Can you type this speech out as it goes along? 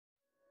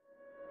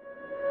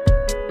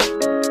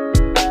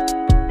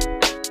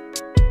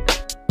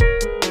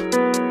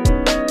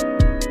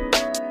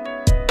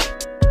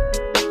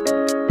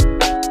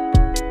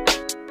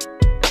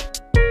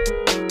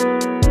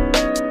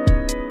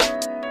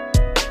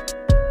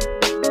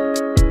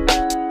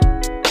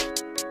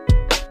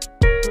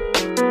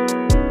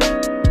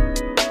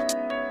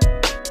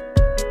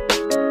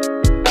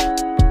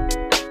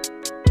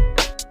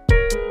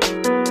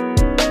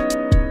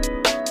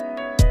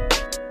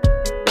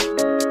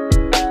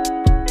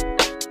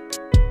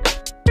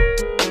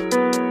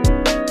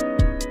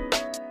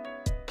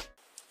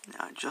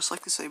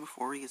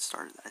before we get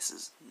started, this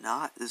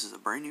is a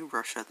brand new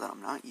brush set that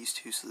I'm not used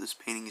to, so this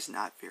painting is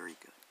not very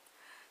good.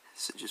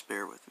 So just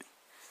bear with me.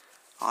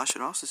 I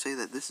should also say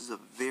that this is a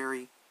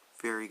very,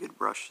 very good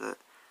brush set.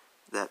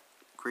 That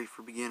great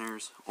for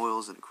beginners,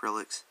 oils and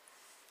acrylics,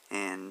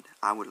 and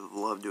I would have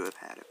loved to have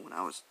had it when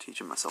I was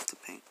teaching myself to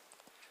paint.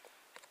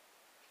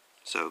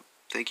 So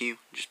thank you.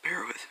 Just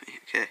bear with me,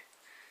 okay?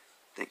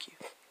 Thank you.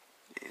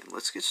 And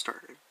let's get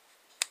started.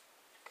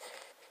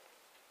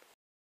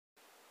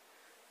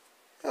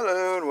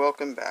 Hello and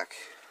welcome back.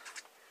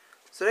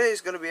 Today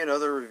is going to be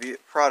another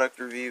product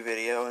review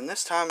video, and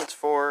this time it's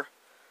for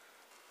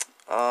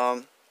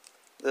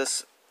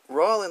this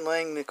Royal and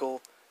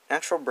Langnickel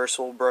Natural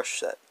Bristle brush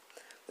set.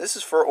 This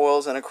is for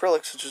oils and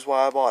acrylics, which is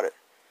why I bought it.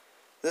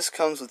 This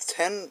comes with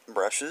 10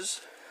 brushes.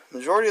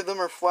 Majority of them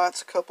are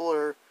flats, a couple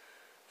are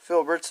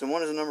filberts, and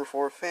one is a number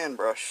 4 fan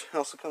brush. It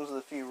also comes with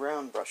a few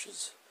round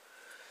brushes.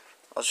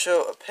 I'll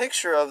show a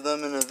picture of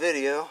them in a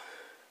video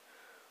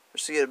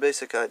just to get a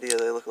basic idea.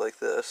 They look like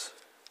this.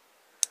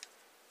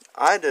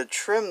 I had to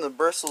trim the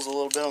bristles a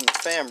little bit on the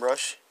fan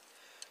brush.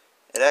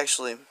 It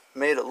actually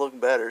made it look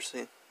better.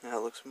 See, now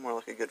it looks more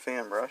like a good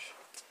fan brush.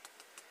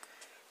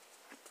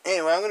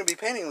 Anyway, I'm going to be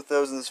painting with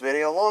those in this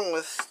video, along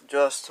with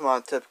just my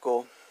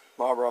typical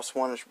Bob Ross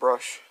 1-inch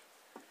brush,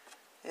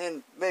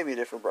 and maybe a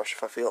different brush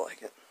if I feel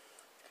like it.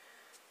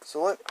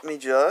 So let me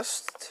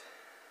just,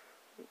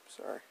 oops,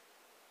 sorry,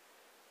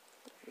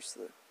 here's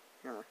the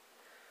camera.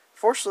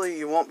 Fortunately,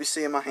 you won't be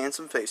seeing my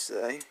handsome face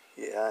today.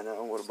 Yeah, I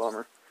know, what a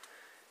bummer.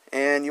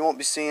 And you won't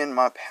be seeing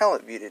my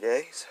palette view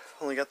today.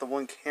 I've only got the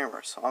one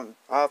camera, so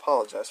I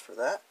apologize for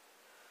that.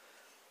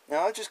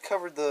 Now, I just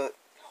covered the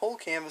whole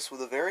canvas with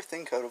a very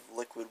thin coat of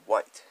liquid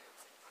white.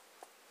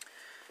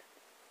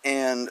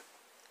 And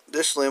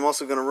additionally, I'm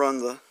also going to run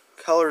the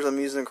colors I'm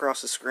using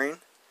across the screen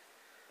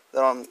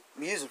that I'm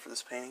using for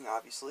this painting,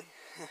 obviously.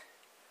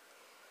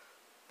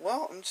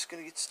 Well, I'm just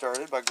going to get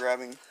started by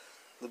grabbing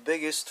the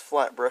biggest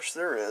flat brush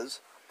there is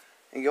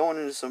and going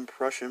into some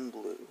Prussian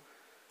blue.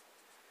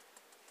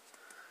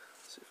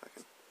 Let's see if I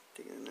can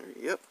dig it in there.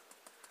 Yep.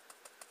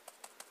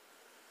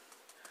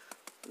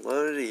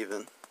 Load it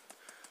even.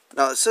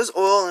 Now it says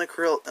oils and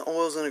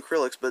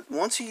acrylics, but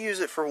once you use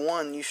it for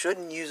one, you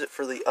shouldn't use it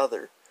for the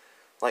other.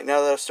 Like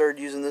now that I've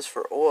started using this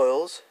for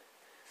oils,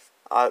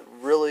 I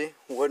really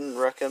wouldn't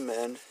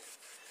recommend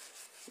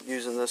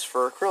using this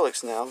for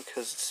acrylics now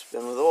because it's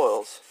been with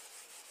oils.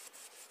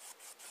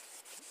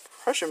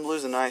 Prussian blue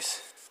is a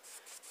nice,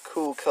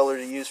 cool color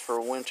to use for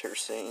winter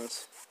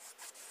scenes.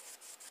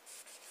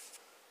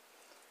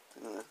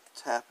 I'm going to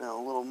tap in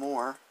a little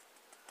more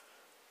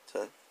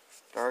to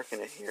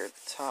darken it here at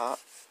the top.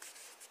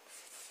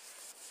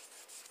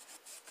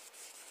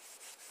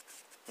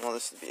 I want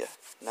this to be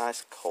a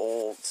nice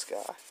cold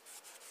sky.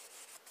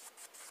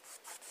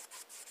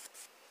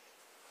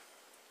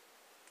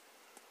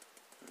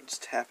 I'm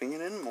just tapping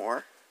it in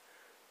more.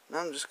 Now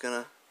I'm just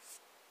going to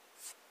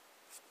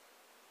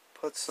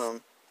put some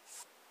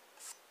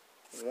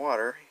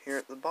water here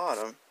at the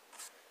bottom.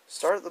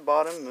 Start at the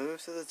bottom,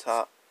 move to the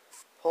top,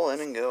 pull in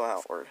and go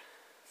outward.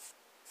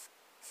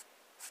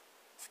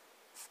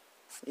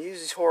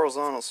 Use these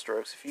horizontal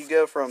strokes. If you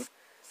go from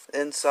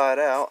the inside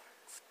out,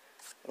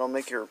 it'll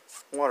make your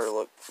water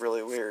look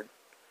really weird.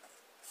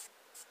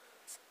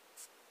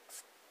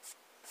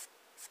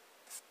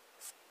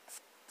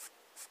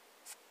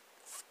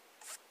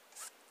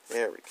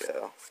 There we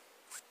go.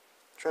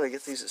 Trying to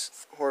get these as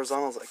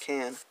horizontal as I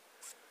can.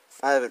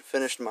 I haven't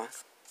finished my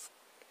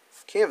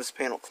canvas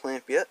panel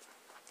clamp yet,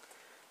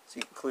 so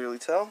you can clearly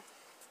tell.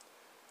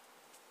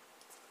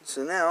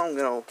 So now I'm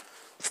going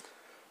to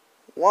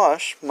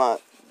wash my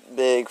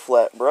big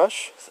flat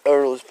brush with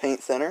odorless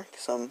paint thinner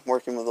because I'm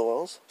working with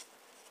oils.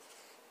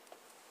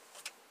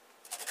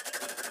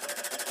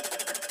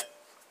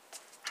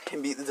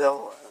 And beat the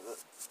devil out of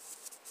it.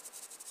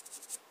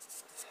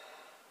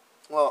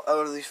 Well,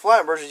 out of these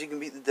flat brushes, you can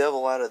beat the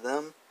devil out of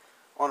them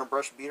on a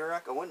brush beater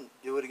rack. I wouldn't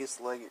do it against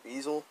the leg of your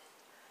easel.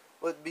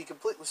 But to be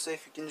completely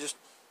safe, you can just,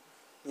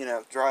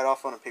 dry it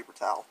off on a paper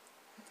towel.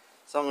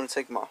 So I'm going to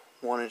take my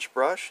 1-inch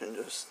brush and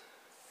just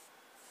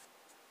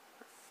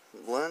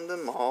blend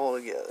them all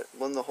together.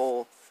 Blend the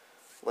whole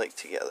lake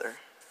together.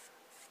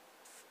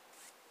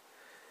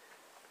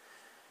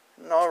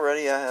 And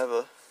already I have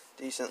a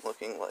decent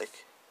looking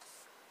lake.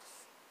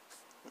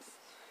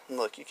 And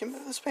look, you can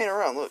move this paint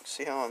around. Look,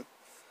 see how I'm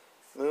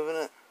moving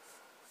it?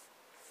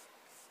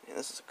 Man,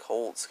 this is a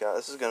cold sky.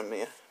 This is going to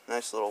be a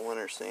nice little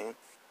winter scene.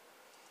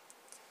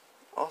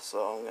 Also,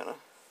 I'm going to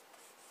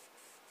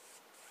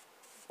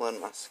blend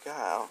my sky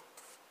out.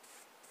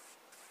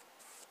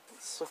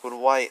 This liquid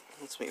white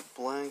lets me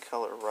blend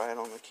color right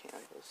on the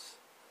canvas.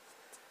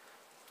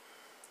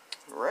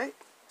 Right?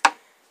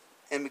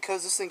 And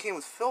because this thing came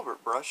with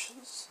filbert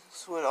brushes,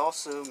 this would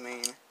also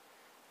mean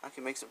I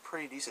can make some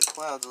pretty decent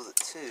clouds with it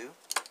too.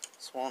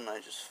 So why don't I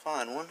just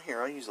find one?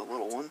 Here, I'll use a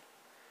little one.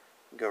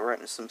 Go right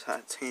into some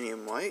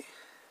titanium white.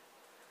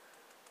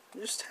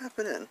 And just tap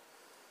it in.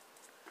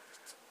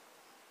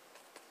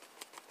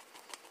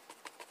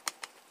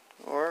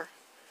 Or,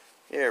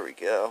 there we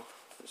go.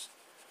 Just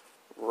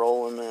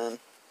roll them in.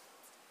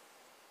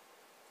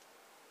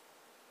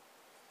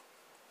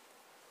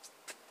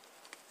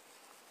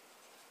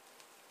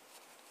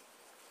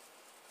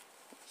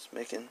 Just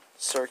making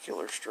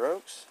circular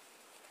strokes.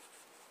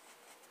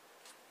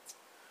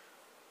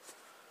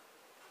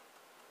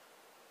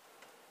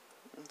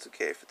 It's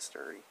okay if it's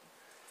dirty.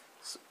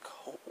 It's a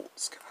cold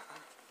sky.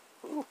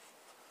 Ooh.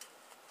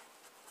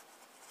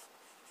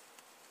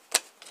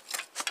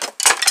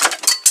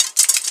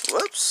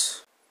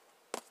 Whoops.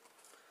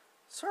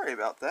 Sorry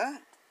about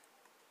that.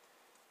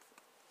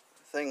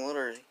 The thing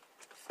literally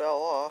fell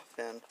off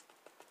and,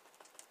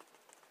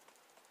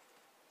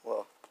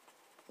 well,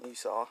 you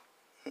saw.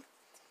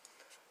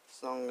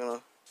 So I'm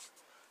gonna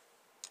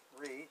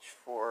reach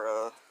for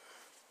a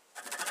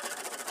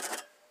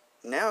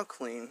now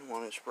clean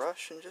 1-inch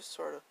brush and just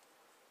sort of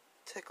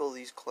tickle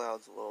these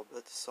clouds a little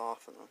bit to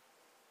soften them.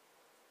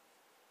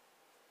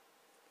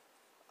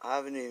 I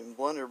haven't even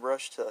blender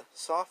brushed to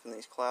soften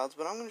these clouds,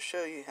 but I'm going to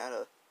show you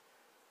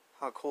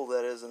how cool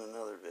that is in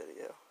another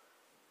video.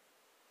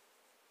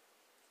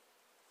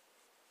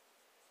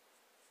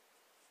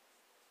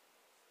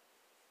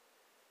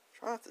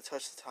 Try not to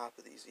touch the top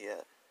of these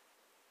yet.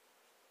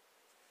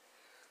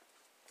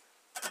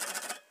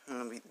 I'm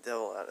going to beat the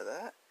devil out of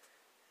that.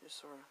 Just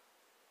sort of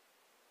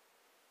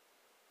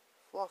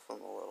fluff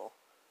them a little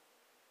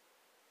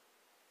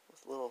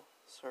with little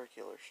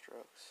circular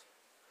strokes.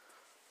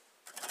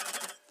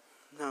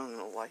 Now I'm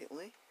going to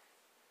lightly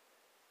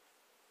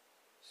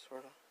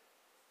sort of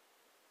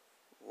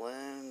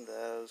blend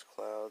those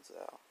clouds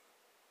out.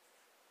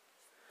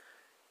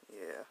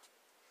 Yeah,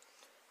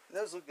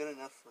 those look good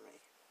enough for me.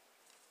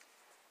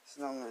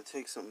 So now I'm going to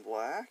take some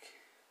black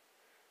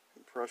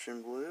and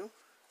Prussian blue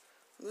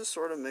and just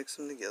sort of mix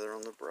them together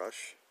on the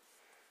brush,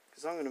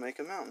 because I'm going to make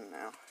a mountain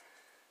now.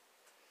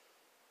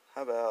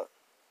 How about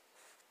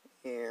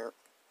here,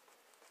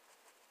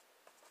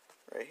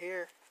 right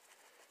here,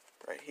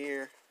 right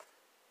here,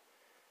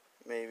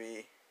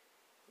 maybe,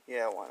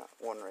 yeah, why not,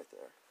 one right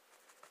there.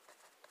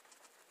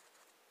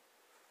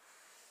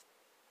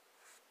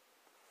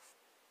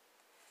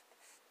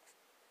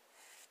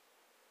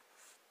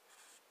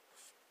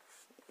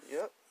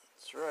 Yep,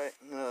 that's right.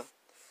 I'm going to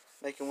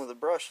make them with a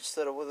brush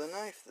instead of with a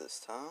knife this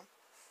time.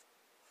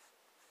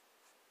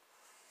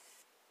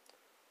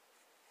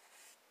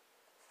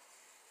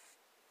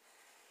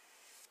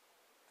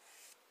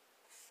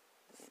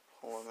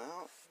 Pull them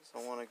out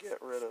because I want to get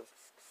rid of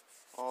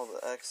all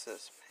the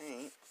excess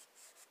paint.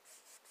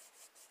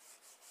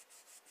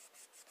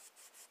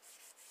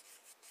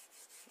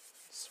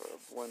 Sort of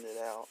blend it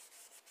out.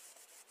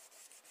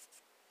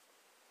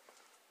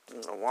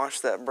 I'm going to wash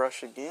that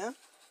brush again.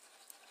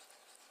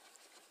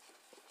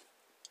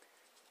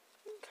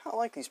 I kind of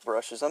like these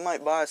brushes. I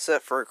might buy a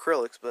set for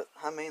acrylics, but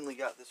I mainly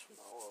got this for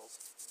my oils.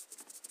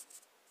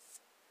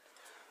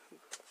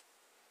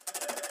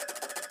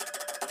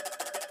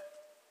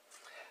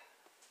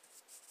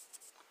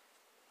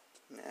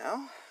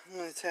 Now, I'm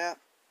going to tap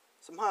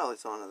some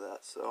highlights onto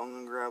that. So I'm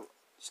going to grab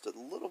just a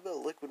little bit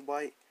of liquid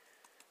white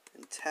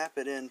and tap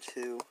it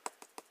into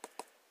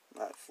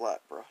that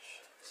flat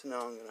brush. So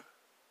now I'm going to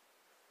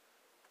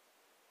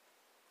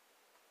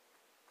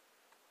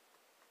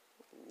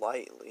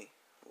lightly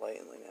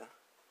now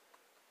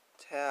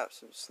tap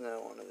some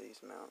snow onto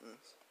these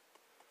mountains.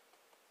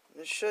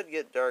 And it should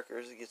get darker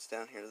as it gets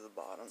down here to the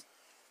bottom.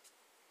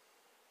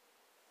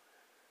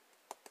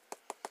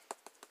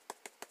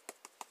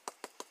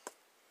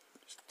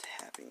 Just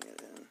tapping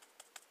it in.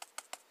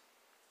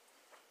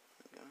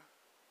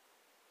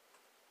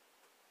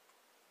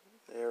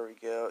 There we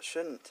go. It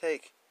shouldn't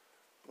take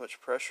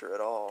much pressure at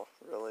all,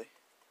 really.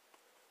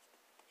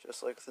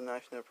 Just like with the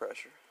knife, no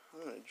pressure.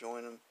 I'm going to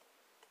join them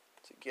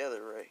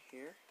together right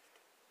here.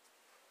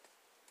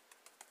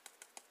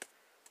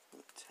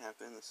 Tap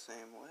in the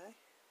same way.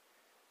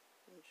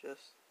 And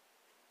just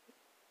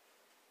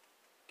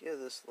give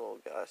this little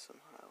guy some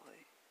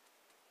highlight.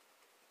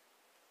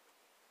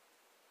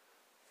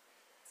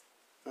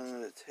 I'm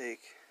going to take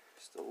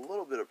just a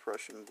little bit of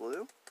Prussian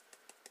blue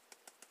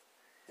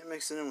and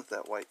mix it in with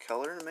that white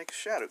color and make a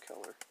shadow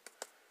color.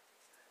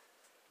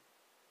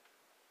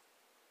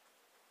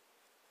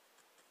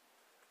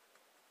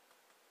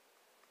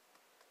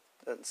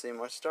 Doesn't seem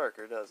much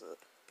darker, does it?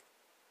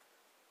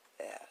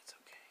 Yeah, it's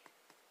okay.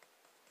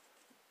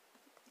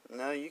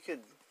 Now you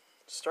could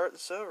start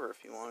this over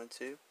if you wanted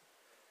to.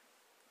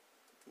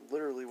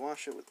 Literally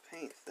wash it with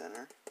paint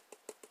thinner.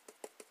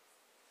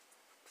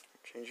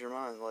 Change your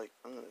mind, like,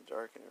 I'm going to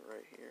darken it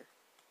right here.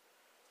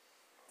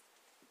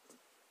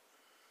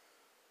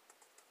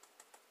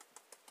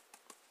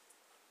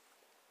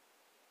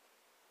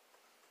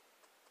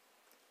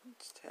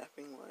 Just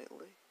tapping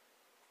lightly.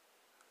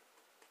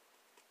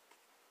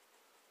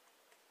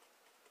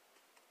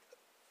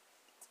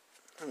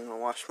 I'm going to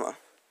wash my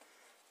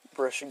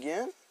brush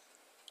again.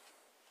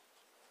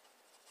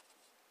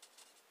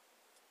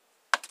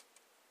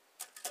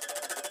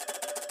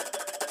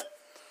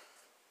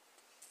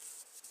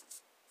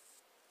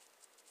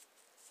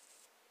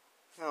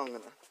 Now I'm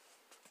going to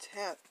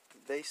tap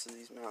the base of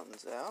these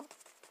mountains out.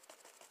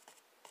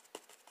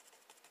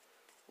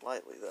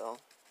 Lightly though.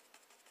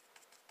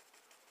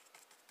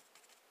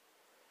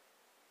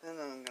 Then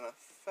I'm going to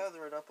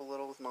feather it up a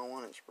little with my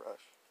 1-inch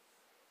brush.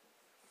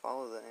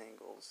 Follow the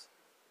angles.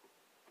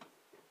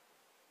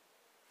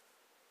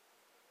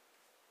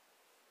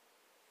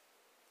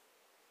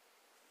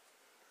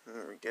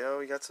 There we go,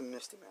 we got some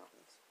misty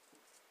mountains.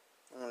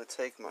 I'm going to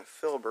take my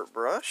filbert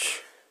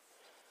brush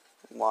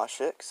and wash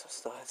it because I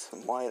still had some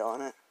white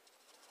on it.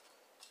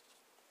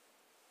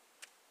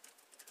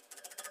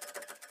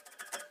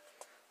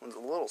 One's a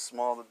little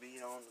small to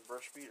beat on the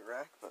brush beater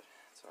rack, but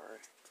it's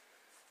alright.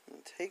 I'm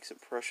going to take some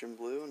Prussian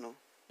blue and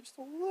just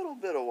a little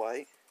bit of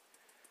white,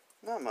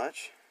 not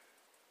much,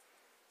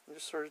 and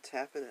just sort of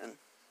tap it in.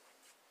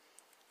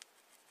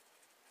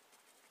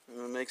 I'm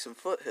going to make some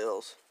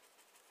foothills.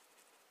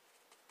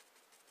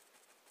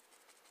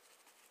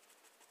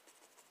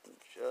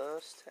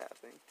 Just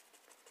tapping.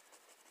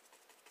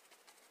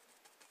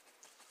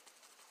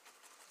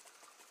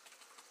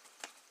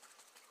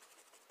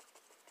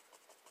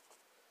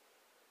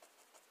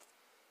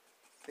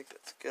 I think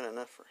that's good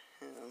enough for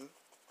him.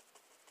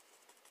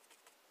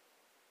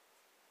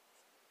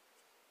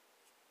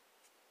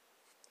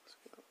 Just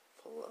gonna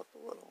pull up a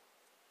little.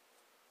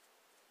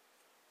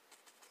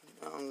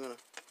 Now I'm gonna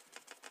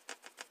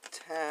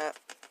tap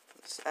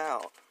this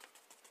out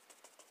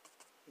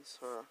and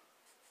sort of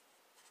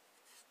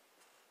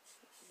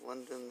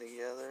blend them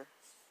together.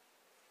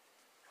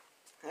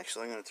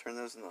 Actually, I'm going to turn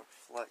those into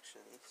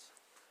reflections.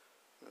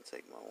 I'm going to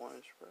take my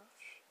 1-inch brush.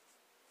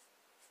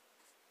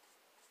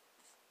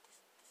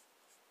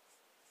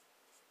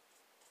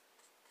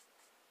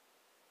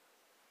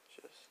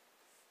 Just,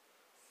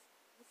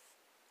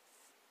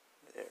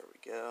 there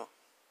we go.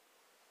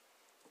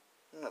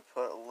 I'm going to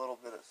put a little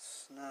bit of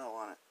snow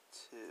on it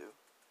too.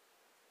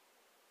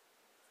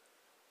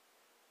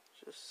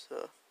 Just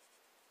so.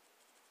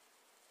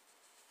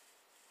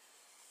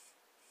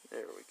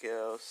 There we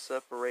go.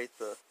 Separate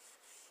the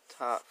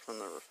top from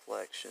the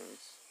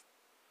reflections.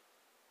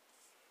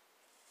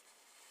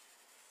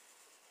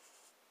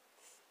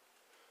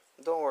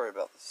 Don't worry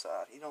about the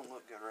side. He don't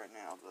look good right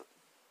now, but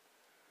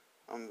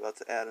I'm about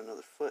to add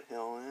another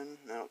foothill in.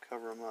 Now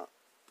cover them up.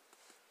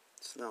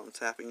 So now I'm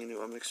tapping into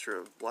a mixture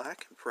of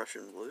black and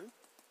Prussian blue.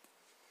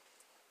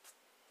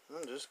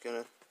 I'm just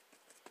gonna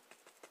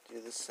do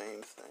the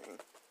same thing.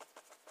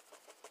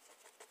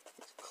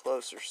 It's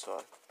closer, so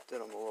I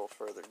did them a little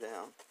further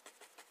down.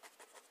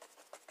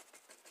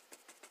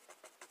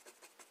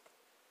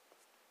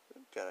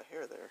 Got a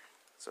hair there.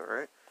 It's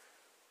alright.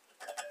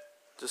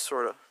 Just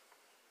sort of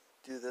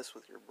do this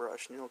with your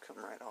brush and it'll come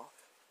right off.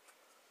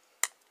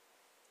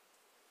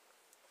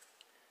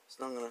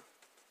 So I'm going to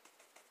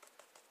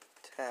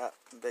tap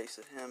the base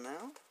of him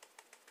out.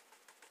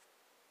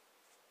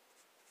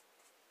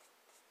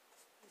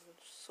 And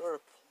just sort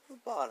of pull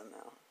the bottom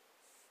out.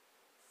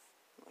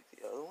 Like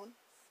the other one.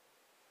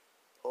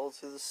 Pull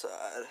to the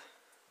side.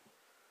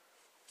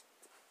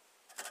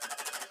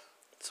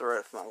 It's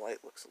alright if my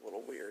light looks a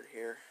little weird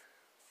here.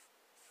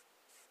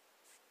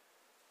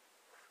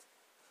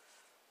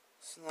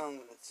 So now I'm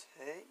going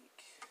to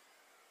take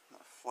my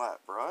flat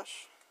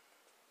brush,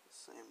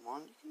 the same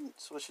one. You can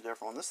switch a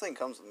different one. This thing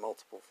comes with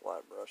multiple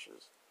flat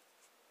brushes.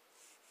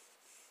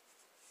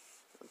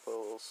 And put a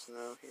little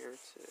snow here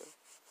too.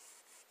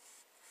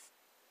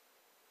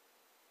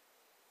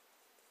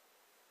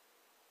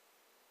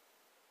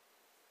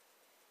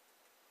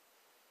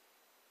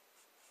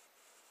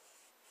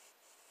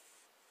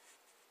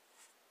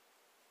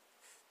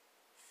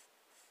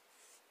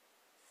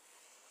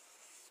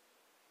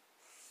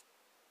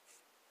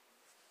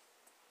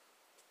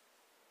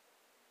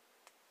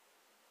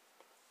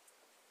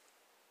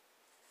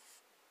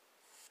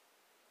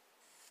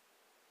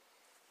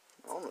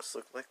 Almost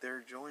look like they're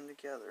joined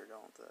together,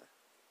 don't they?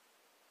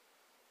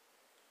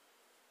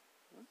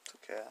 It's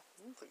okay.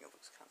 I think it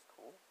looks kind of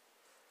cool.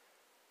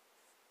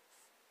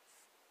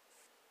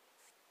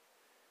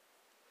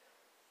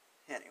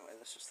 Anyway,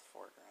 that's just the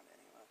foreground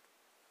anyway.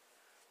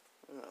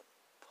 I'm going to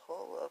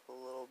pull up a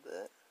little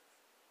bit.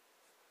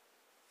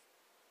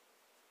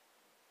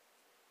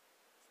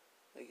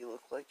 Make it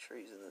look like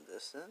trees in the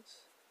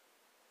distance.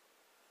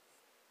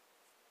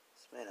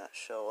 This may not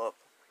show up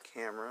on the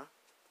camera,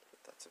 but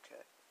that's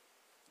okay.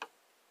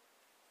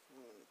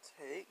 I'm going to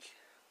take,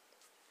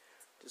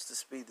 just to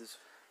speed this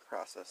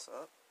process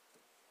up,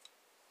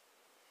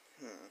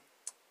 I'm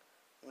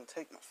going to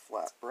take my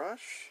flat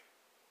brush,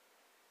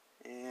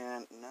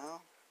 and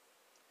now,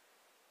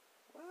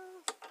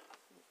 well,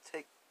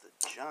 take the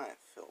giant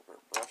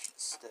filbert brush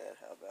instead.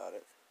 How about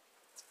it?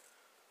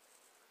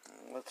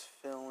 And let's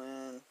fill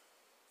in.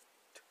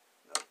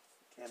 No,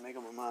 can't make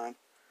up my mind.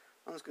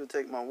 I'm just going to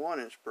take my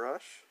 1-inch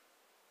brush,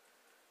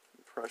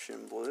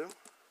 Prussian blue,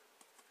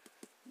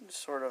 and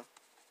just sort of.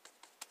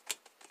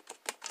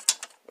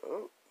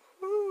 Oh,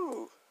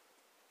 whoo!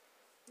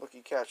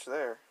 Looky catch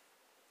there.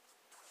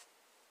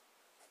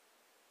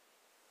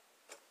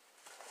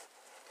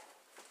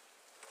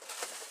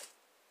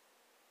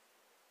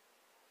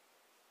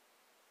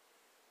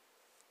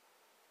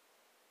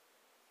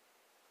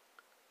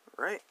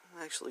 Alright,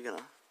 I'm actually going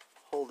to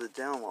hold it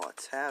down while I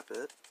tap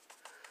it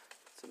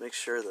to make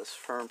sure this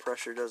firm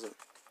pressure doesn't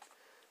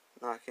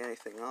knock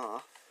anything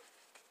off.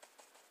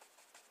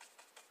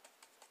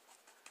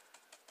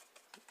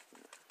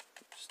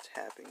 Just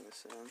tapping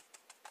this in.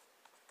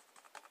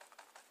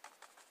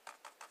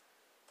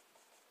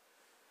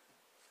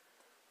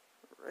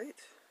 Alright.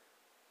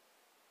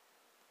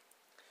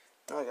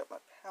 Now I got my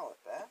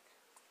palette back.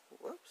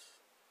 Whoops.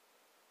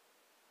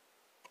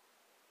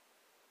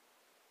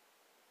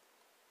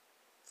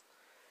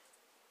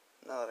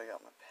 Now that I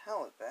got my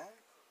palette back,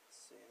 let's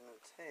see, I'm going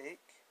to take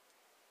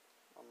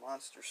a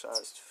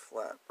monster-sized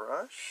flat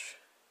brush,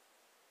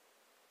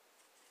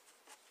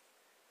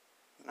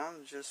 and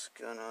I'm just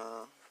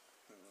gonna,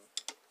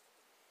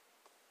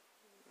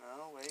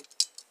 no wait,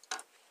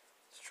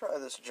 let's try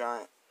this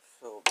giant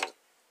fill bit.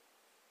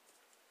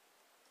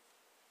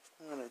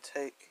 I'm going to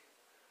take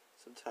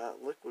some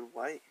liquid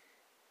white,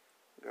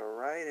 go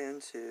right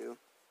into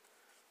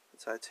the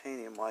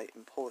titanium white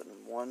and pull it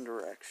in one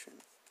direction.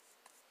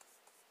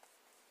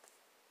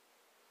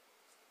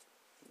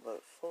 Let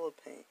it full of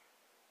paint.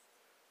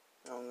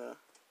 Now I'm gonna,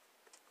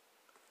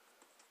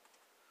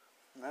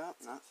 no,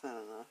 not thin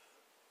enough.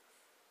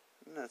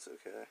 And that's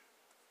okay.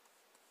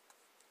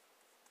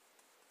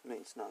 I mean,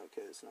 it's not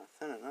okay, it's not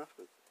thin enough,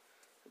 but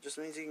it just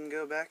means you can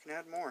go back and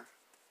add more.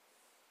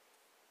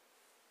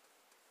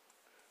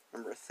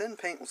 Remember, a thin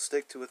paint will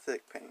stick to a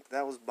thick paint.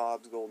 That was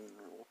Bob's golden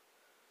rule.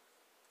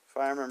 If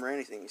I remember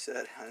anything he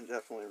said, I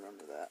definitely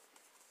remember that.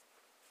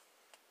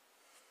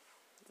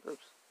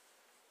 Oops.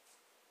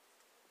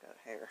 Got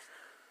hair.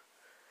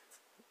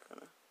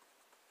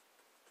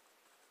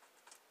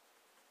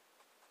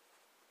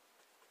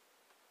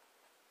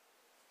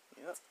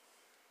 Yep.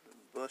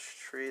 The bush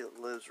tree that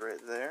lives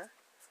right there.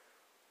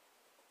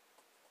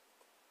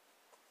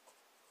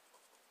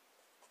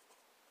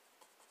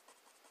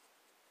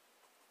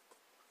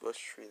 Bush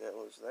tree that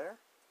lives there.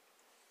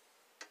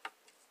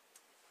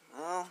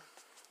 Well,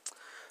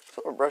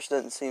 silver brush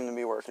doesn't seem to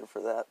be working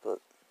for that, but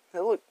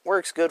it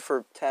works good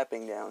for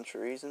tapping down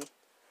trees, and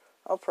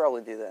I'll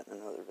probably do that in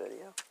another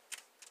video.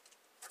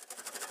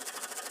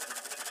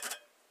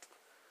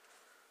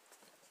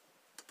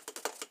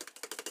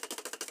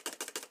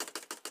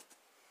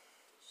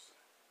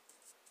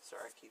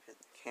 Sorry, I keep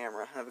hitting the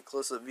camera. I have a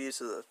close-up view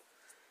so the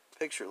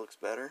picture looks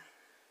better.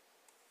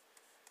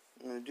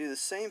 I'm going to do the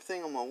same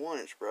thing on my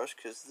 1-inch brush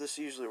because this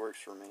usually works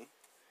for me.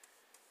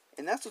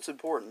 And that's what's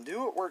important. Do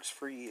what works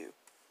for you.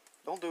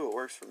 Don't do what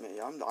works for me.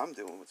 I'm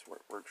doing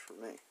what works for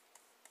me.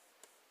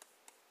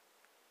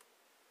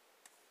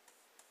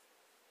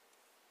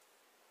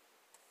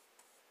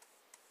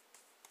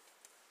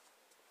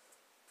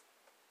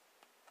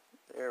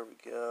 There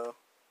we go.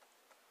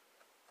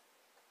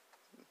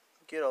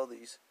 Get all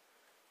these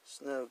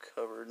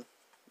snow-covered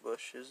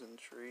bushes and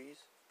trees.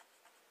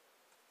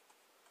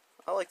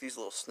 I like these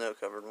little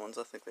snow-covered ones.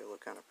 I think they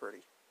look kind of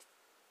pretty.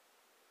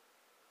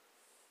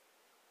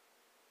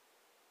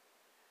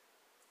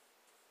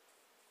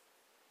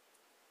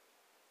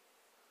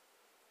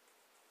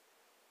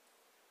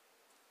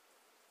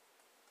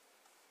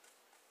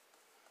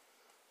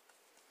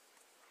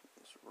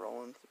 Just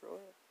rolling through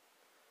it.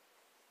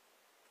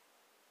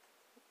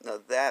 Now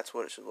that's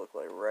what it should look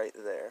like right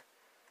there.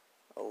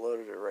 I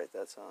loaded it right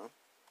that time.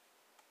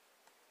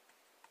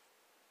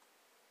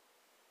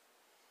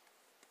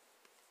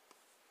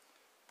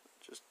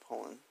 Just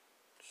pulling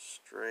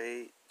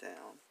straight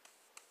down.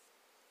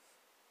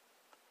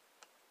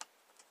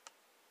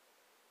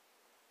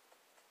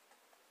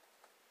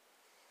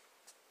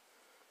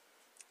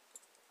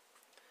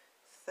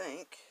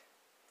 Think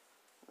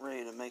I'm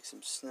ready to make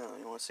some snow.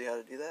 You want to see how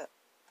to do that?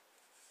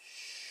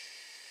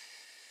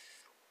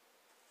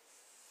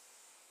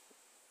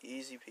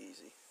 Easy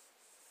peasy.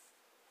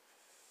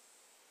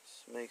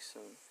 Just make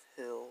some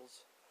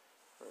hills,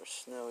 or a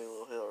snowy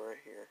little hill right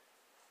here.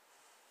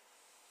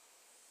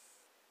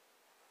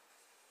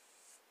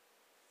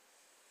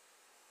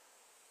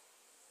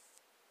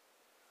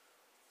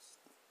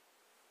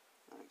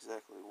 Not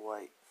exactly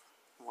white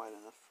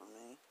enough for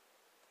me.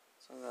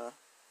 So I'm gonna,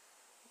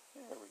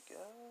 there we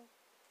go.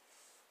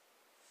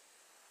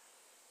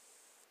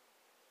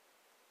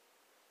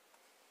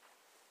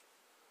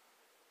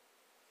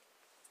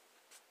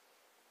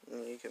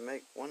 And you can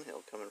make one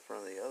hill come in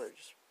front of the other,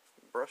 just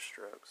brush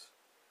strokes.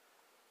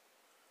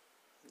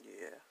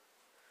 Yeah.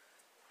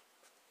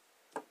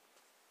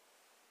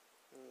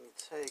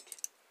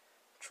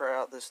 Try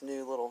out this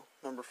new little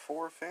number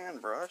 4 fan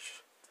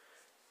brush.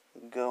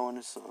 Go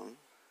into some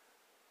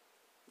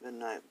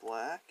Midnight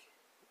Black,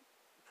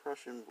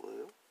 Prussian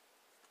Blue.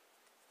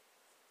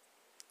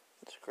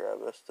 Let's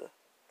grab us to,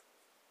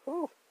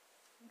 whew,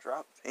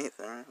 drop paint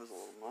there, it was a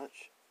little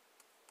much.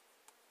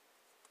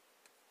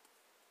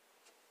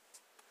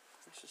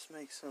 Let's just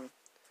make some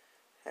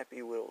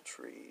happy little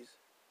trees.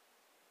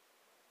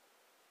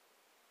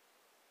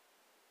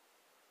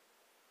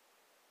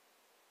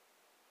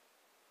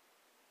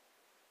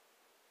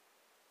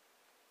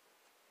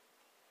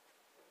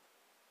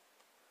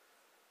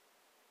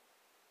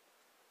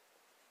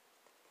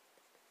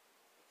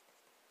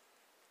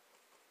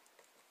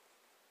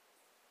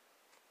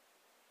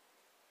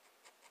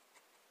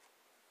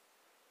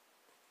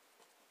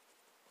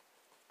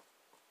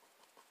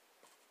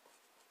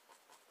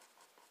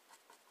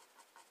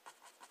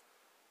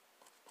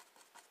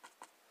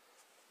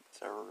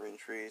 evergreen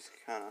trees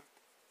kind of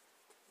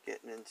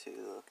getting into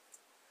the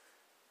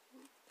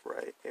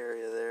right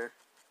area there.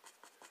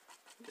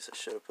 Guess I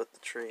should have put the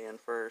tree in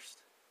first.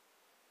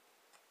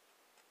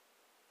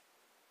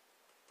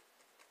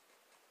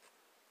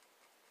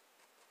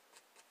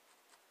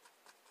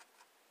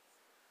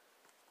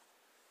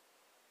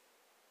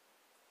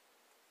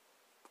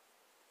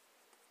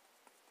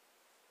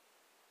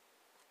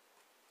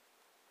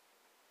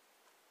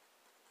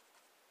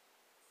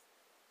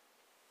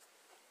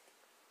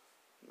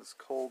 This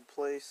cold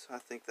place, I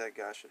think that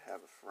guy should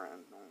have a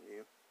friend, don't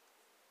you?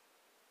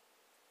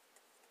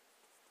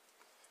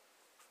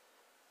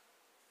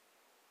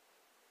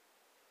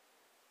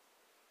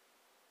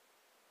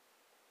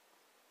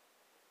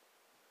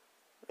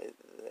 Right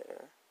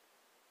there.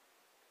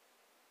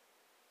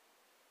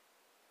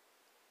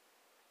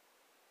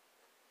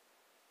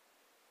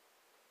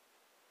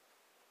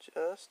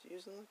 Just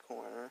using the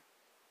corner.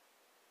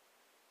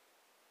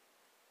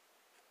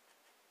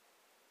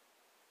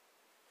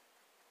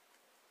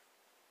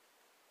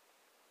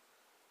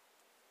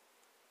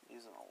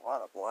 Using a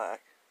lot of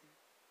black.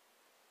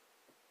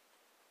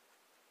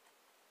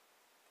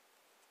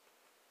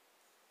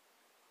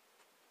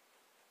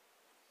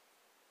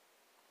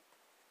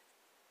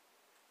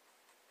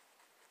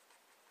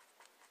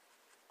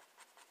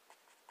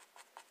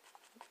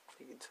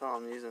 You can tell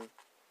I'm using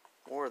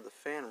more of the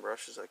fan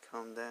brush as I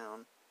come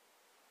down.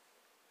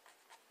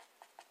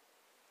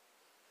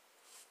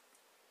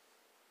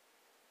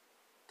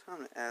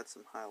 Time to add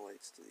some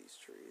highlights to these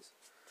trees.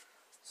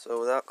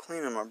 So without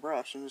cleaning my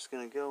brush, I'm just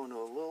going to go into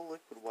a little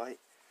liquid white,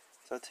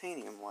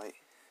 titanium white.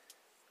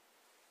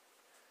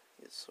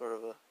 It's sort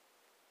of a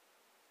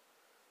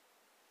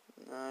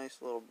nice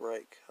little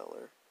bright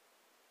color.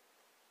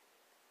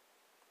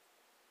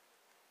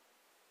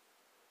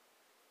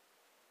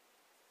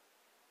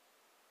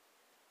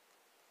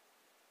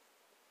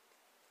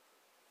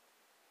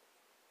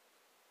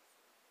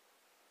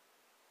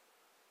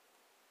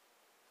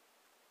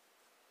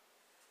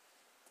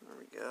 There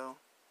we go.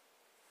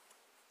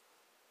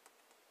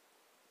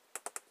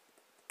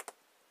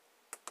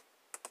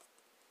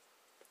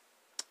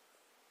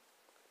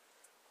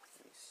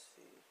 Let me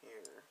see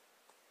here.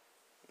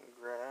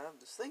 Grab.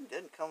 This thing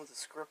didn't come with a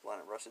script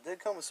liner brush. It did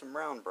come with some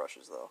round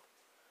brushes though.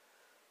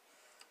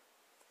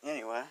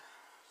 Anyway,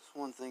 just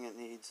one thing that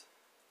needs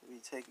to be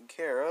taken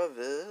care of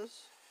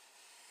is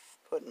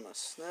putting my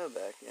snow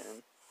back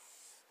in.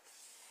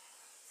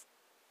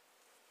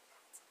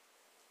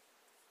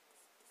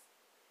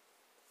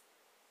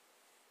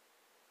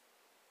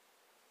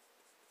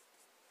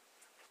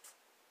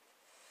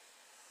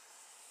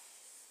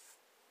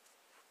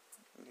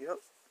 Yep.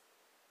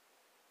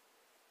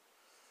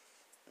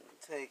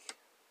 Take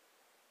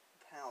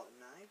a palette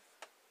knife.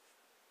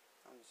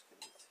 I'm just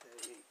going to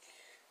take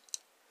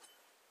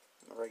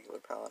a regular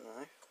palette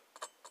knife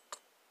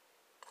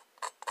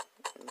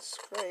and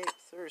scrape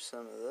through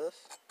some of this.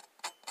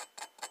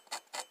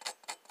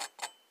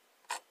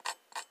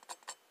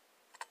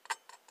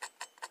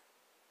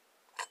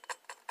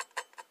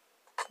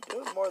 Do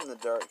it more than the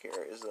dark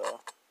areas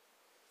though.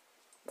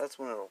 That's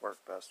when it'll work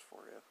best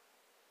for you.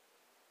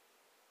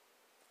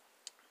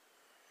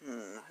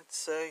 I'd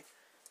say,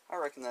 I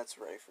reckon that's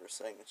ready for a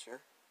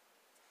signature.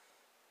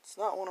 It's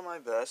not one of my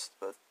best,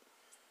 but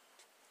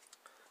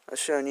I've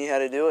shown you how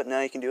to do it,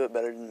 now you can do it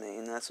better than me,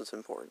 and that's what's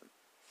important.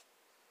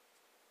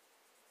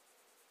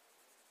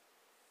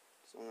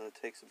 So I'm going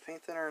to take some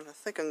paint thinner, and I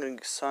think I'm going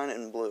to sign it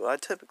in blue. I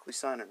typically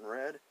sign it in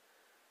red,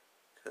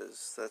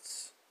 because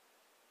that's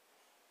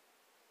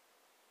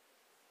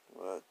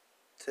what I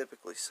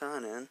typically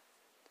sign in.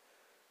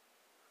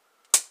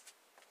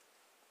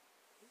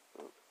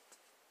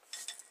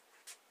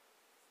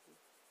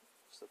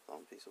 Stepped on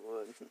a piece of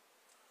wood.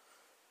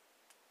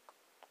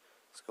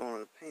 It's going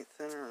with the paint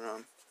thinner, and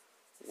I'm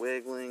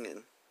wiggling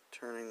and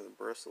turning the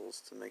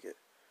bristles to make it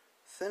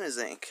thin as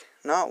ink.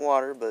 Not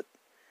water, but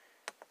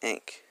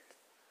ink.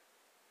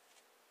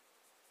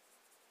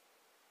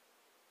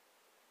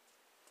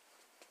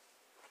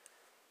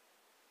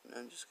 And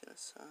I'm just going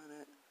to sign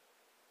it.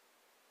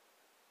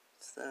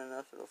 It's thin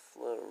enough it'll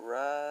flow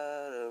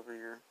right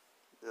over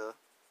the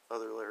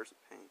other layers of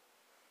paint.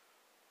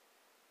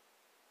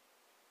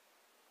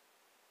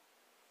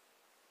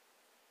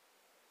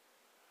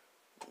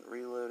 And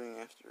reloading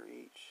after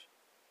each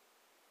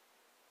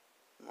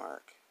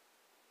mark.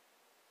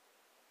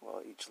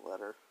 Well, each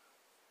letter.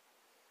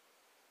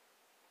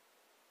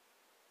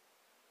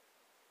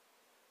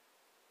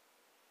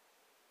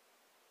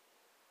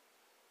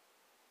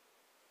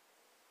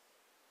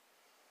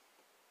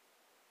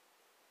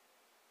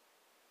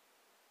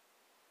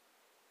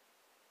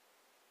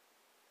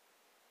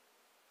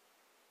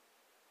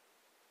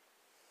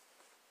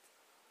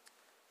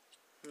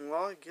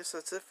 Well, I guess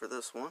that's it for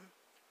this one.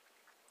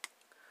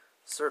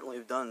 Certainly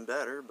have done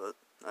better, but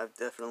I've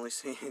definitely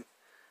seen,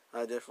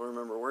 I definitely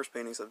remember worse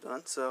paintings I've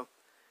done. So,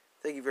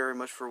 thank you very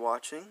much for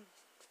watching.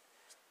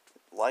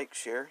 Like,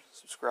 share,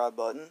 subscribe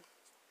button,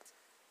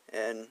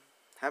 and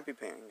happy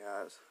painting,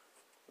 guys.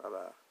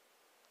 Bye-bye.